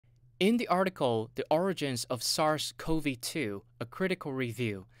In the article, The Origins of SARS-CoV-2, a Critical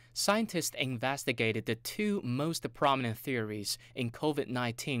Review, scientists investigated the two most prominent theories in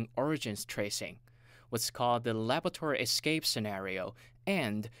COVID-19 origins tracing, what's called the laboratory escape scenario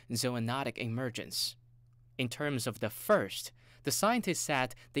and zoonotic emergence. In terms of the first, the scientists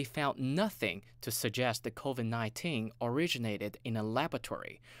said they found nothing to suggest the COVID-19 originated in a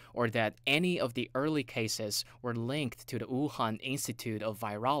laboratory or that any of the early cases were linked to the Wuhan Institute of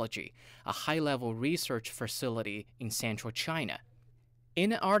Virology, a high-level research facility in central China.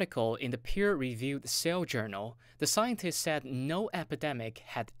 In an article in the peer-reviewed Cell journal, the scientists said no epidemic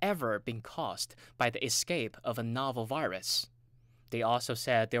had ever been caused by the escape of a novel virus. They also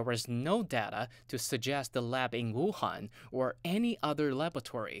said there was no data to suggest the lab in Wuhan or any other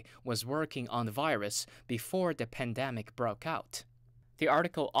laboratory was working on the virus before the pandemic broke out. The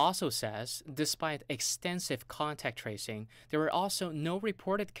article also says, despite extensive contact tracing, there were also no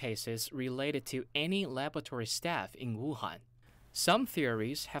reported cases related to any laboratory staff in Wuhan. Some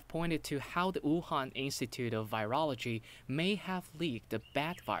theories have pointed to how the Wuhan Institute of Virology may have leaked the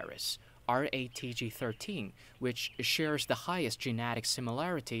bat virus, RATG13, which shares the highest genetic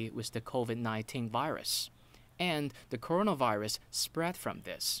similarity with the COVID-19 virus, and the coronavirus spread from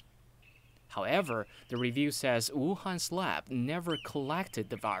this. However, the review says Wuhan's lab never collected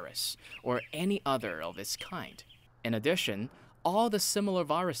the virus or any other of its kind. In addition, all the similar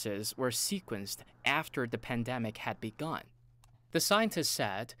viruses were sequenced after the pandemic had begun. The scientists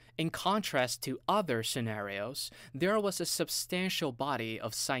said, in contrast to other scenarios, there was a substantial body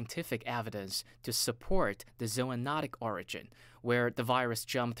of scientific evidence to support the zoonotic origin, where the virus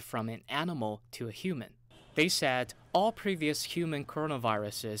jumped from an animal to a human. They said all previous human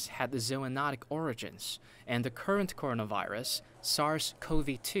coronaviruses had the zoonotic origins, and the current coronavirus,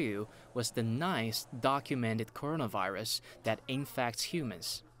 SARS-CoV-2, was the ninth documented coronavirus that infects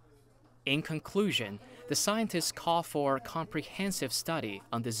humans. In conclusion, the scientists call for a comprehensive study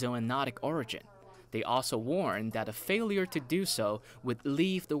on the zoonotic origin. They also warn that a failure to do so would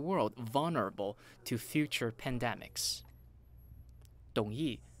leave the world vulnerable to future pandemics. 董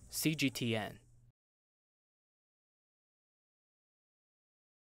毅 CGTN